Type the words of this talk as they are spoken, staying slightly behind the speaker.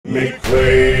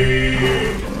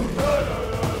McQuaid.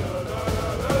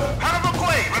 Private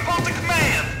McQuaid, report to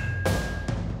command.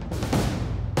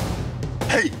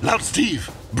 Hey, Loud Steve,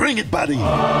 bring it, buddy.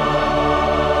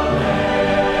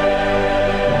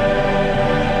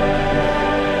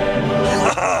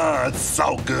 It's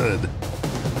so good.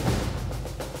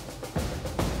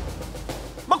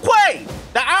 McQuaid,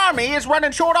 the Army is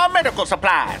running short on medical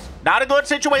supplies. Not a good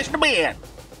situation to be in.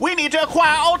 We need to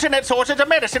acquire alternate sources of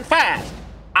medicine fast.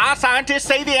 Our scientists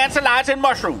say the answer lies in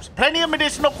mushrooms. Plenty of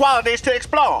medicinal qualities to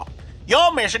explore.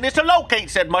 Your mission is to locate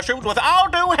said mushrooms with all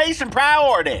due haste and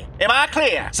priority. Am I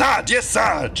clear? Sarge, yes,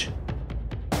 Sarge.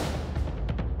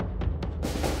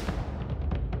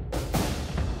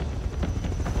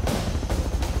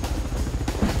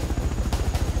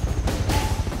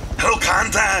 Hello,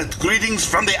 Contact. Greetings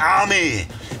from the Army.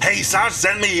 Hey, Sarge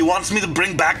sent me. He wants me to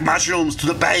bring back mushrooms to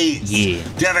the base. Yeah.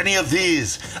 Do you have any of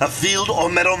these? A field or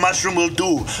meadow mushroom will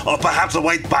do, or perhaps a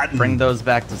white button. Bring those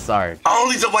back to Sarge. Oh,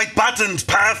 these are white buttons.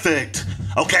 Perfect.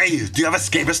 Okay, do you have a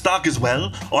scaber stalk as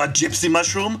well? Or a gypsy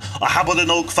mushroom? Or how about an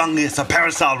oak fungus, a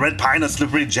parasol, red pine, or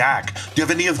slippery jack? Do you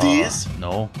have any of these?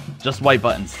 No, just white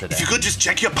buttons today. If you could just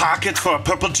check your pockets for a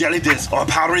purple jelly disc, or a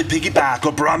powdery piggyback,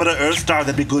 or barometer earth star,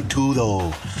 that'd be good too,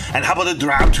 though. And how about a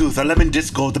drab tooth, a lemon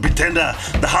disco, the pretender,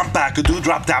 the humpback, a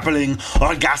dewdrop dapperling,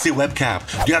 or a gassy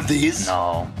webcap? Do you have these?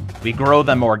 No. We grow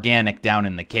them organic down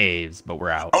in the caves, but we're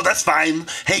out. Oh, that's fine.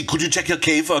 Hey, could you check your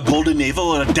cave for a golden navel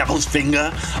or a devil's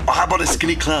finger? Or how about a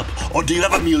skinny club? Or do you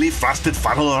have a muley frosted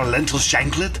funnel or a lentil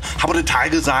shanklet? How about a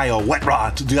tiger's eye or wet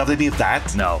rot? Do you have any of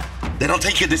that? No. Then I'll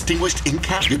take your distinguished ink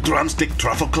cap, your drumstick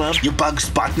truffle club, your bug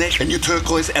spotnik, and your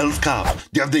turquoise elf cup.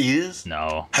 Do you have these?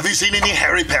 No. Have you seen any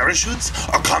hairy parachutes?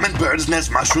 Or common bird's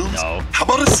nest mushrooms? No. How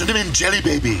about a cinnamon jelly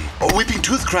baby? Or whipping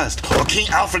tooth crust? Or King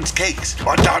Alfred's cakes?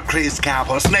 Or dark crazed cap?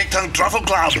 Or snake tongue truffle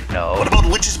club? No. What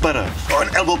about witch's butter? Or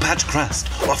an elbow patch crust?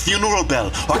 Or funeral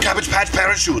bell? Or cabbage patch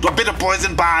parachute? Or bitter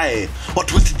poison pie? Or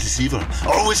twisted deceiver?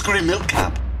 Or a whiskery milk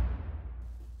cap?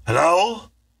 Hello?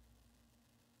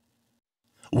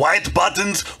 White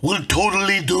buttons will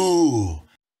totally do.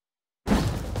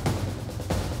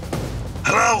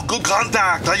 Hello, good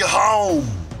contact. Are you home?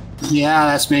 Yeah,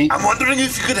 that's me. I'm wondering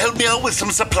if you could help me out with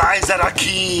some supplies that are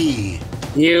key.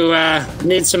 You,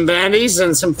 need some bandies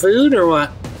and some food, or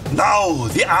what? No,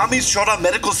 the Army's short on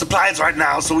medical supplies right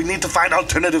now, so we need to find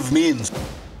alternative means.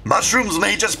 Mushrooms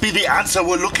may just be the answer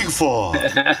we're looking for.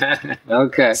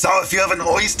 Okay. So if you have an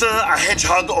oyster, a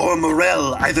hedgehog, or a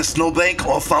morel, either snowbank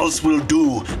or false will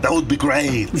do. That would be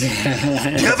great. Do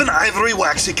you have an ivory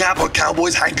waxy cap or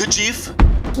cowboy's handkerchief?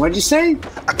 What'd you say?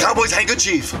 A cowboy's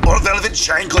handkerchief, or velvet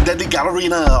shank, or deadly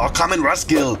gallerina, or common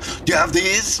ruskill. Do you have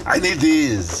these? I need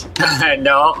these.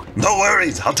 No. No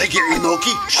worries, I'll take your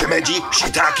enoki, shimeji,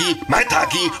 shiitake,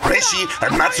 maitake, reishi,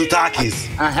 and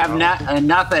matsutakis. I have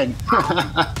nothing.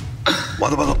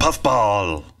 What about a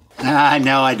puffball?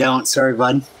 No, I don't. Sorry,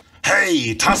 bud.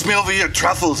 Hey, toss me over your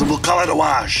truffles and we'll call it a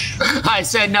wash. I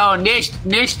said no, niche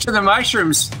to the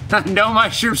mushrooms. No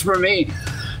mushrooms for me.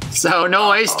 So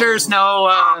no oysters,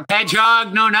 no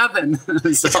hedgehog, no nothing.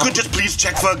 So. If you could just please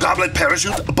check for a goblet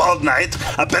parachute, a bald knight,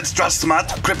 a bedstraw smut,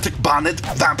 cryptic bonnet,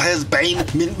 vampire's bane,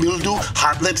 mint mildew,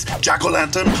 hot lips,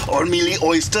 jack-o'-lantern, or mealy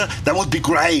oyster, that would be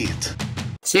great.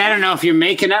 See, I don't know if you're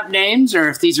making up names or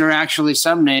if these are actually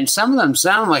some names. Some of them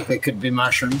sound like they could be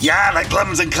mushrooms. Yeah, like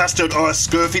plums and custard or a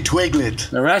scurfy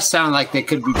twiglet. The rest sound like they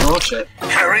could be bullshit.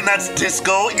 Hairy Nuts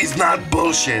Disco is not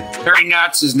bullshit. Hairy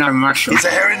Nuts is not a mushroom. It's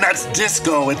a Hairy Nuts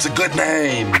Disco. It's a good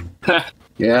name.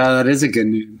 Yeah, that is a good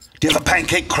name. Do you have a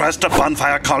pancake crust or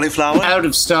bonfire cauliflower? Out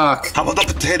of stock. How about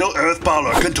a potato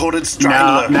earthball or contorted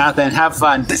strangler? No, nothing. Have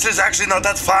fun. This is actually not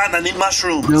that fun. I need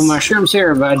mushrooms. No mushrooms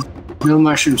here, bud. No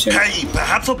mushrooms here. Hey,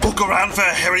 perhaps I'll poke around for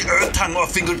a hairy earth tongue or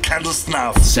fingered candle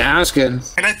snuff. Sounds good.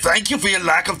 And I thank you for your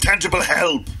lack of tangible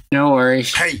help. No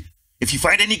worries. Hey, if you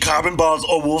find any carbon balls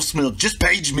or wolf's milk, just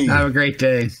page me. Have a great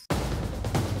day.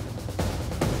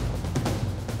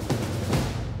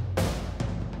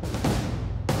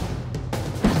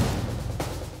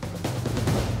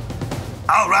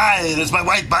 All right, it's my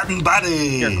white button buddy.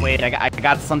 Here, wait, I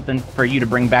got something for you to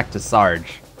bring back to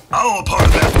Sarge. Oh, part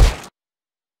of it.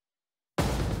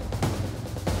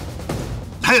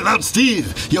 Hey, Loud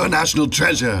Steve, you're a national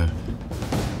treasure.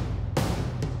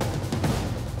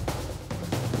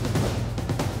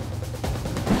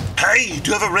 Hey,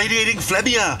 do you have a radiating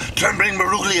phlebia, trembling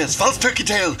marulias, false turkey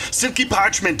tail, silky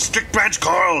parchment, strict branch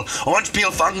coral, orange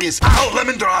peel fungus, ow,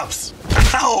 lemon drops,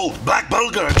 ow, black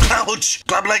bulgur, ouch,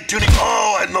 club-like tunic,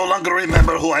 oh, I no longer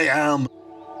remember who I am.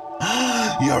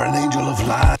 You're an angel of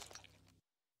light.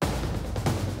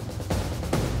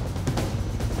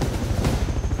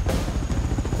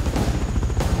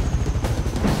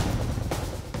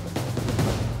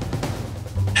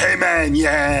 man,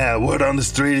 yeah. Word on the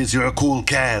street is you're a cool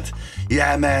cat.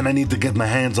 Yeah, man, I need to get my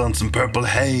hands on some purple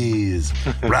haze.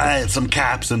 Right, some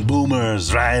caps and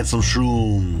boomers. Right, some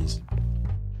shrooms.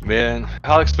 Man,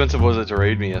 how expensive was it to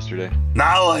raid me yesterday?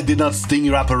 No, I did not sting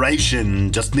your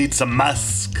operation. Just need some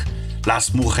musk.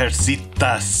 Las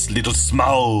mujercitas, little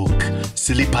smoke.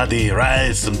 Silly putty,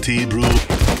 right, some tea brew.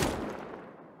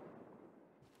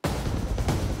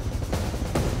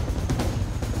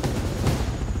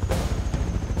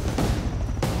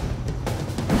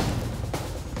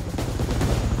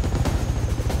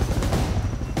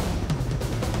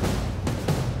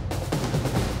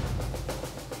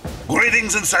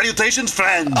 Greetings and salutations,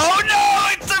 friends! Oh no,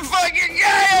 it's the fucking guy!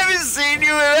 I haven't seen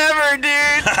you in ever,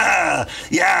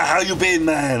 dude! Yeah, how you been,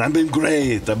 man? I've been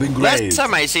great. Last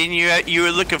time I seen you, you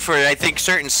were looking for, I think,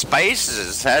 certain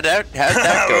spices. How'd that go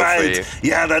right. for you?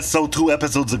 Yeah, that's so 2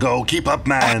 episodes ago. Keep up,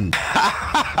 man.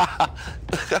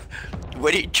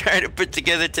 What are you trying to put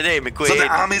together today, McQuaid? So the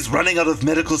army's running out of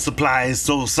medical supplies,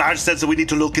 so Sarge said that we need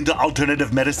to look into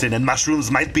alternative medicine, and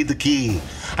mushrooms might be the key.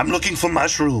 I'm looking for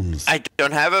mushrooms. I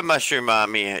don't have a mushroom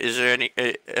on me. Is there any...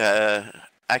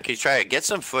 I could try to get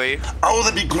some for you. Oh,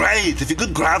 that'd be great. If you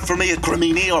could grab for me a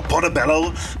cremini or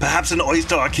portobello, perhaps an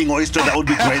oyster or king oyster, that would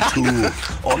be great too.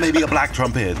 Or maybe a black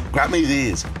trumpet. Grab me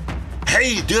these.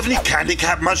 Hey, do you have any candy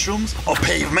cap mushrooms? Or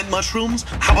pavement mushrooms?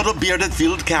 How about a bearded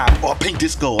field cap? Or pink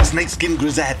disco? Or snakeskin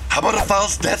grisette? How about a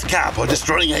false death cap? Or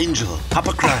destroying angel?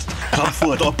 Upper crust,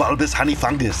 clubfoot, or bulbous honey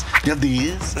fungus? Do you have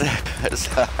these?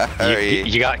 Sorry.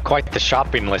 You got quite the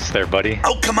shopping list there, buddy.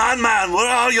 Oh, come on, man. Where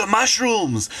are all your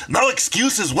mushrooms? No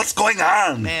excuses. What's going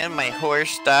on? Man, my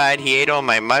horse died. He ate all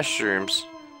my mushrooms.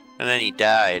 And then he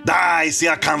died. I see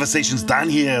our conversation's done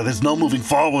here. There's no moving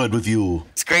forward with you.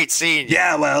 It's great seeing you.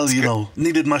 Yeah, well, you know,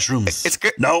 needed mushrooms. It's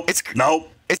great. Nope. Nope.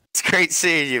 It's great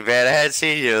seeing you, man. I hadn't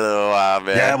seen you in a little while,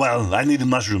 man. Yeah, well, I needed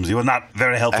mushrooms. You were not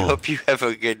very helpful. I hope you have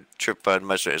a good trip on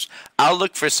mushrooms. I'll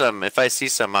look for some. If I see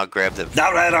some, I'll grab them.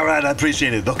 All right. I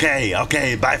appreciate it.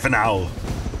 Okay. Bye for now.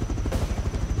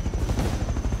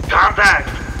 Contact.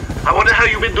 I wonder how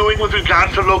you've been doing with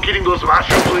regards to locating those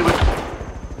mushrooms we were...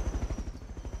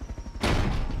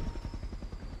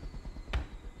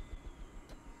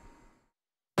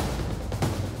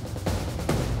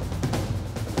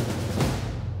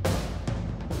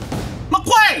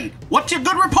 McQuaid, what's your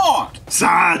good report?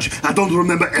 Sarge, I don't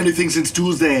remember anything since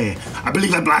Tuesday. I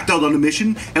believe I blacked out on the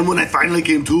mission, and when I finally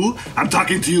came to, I'm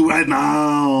talking to you right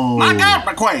now. My God,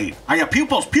 McQuaid, are your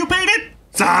pupils pupated?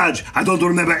 Sarge, I don't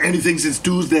remember anything since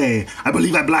Tuesday. I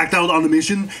believe I blacked out on the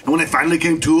mission, and when I finally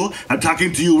came to, I'm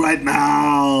talking to you right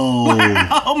now.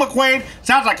 Oh, McQuaid,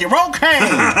 sounds like you're okay.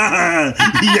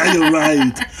 Yeah, you're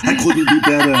right. I couldn't be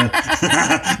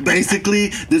better.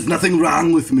 Basically, there's nothing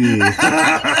wrong with me.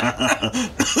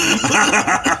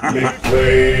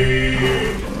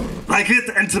 Like it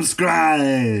and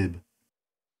subscribe.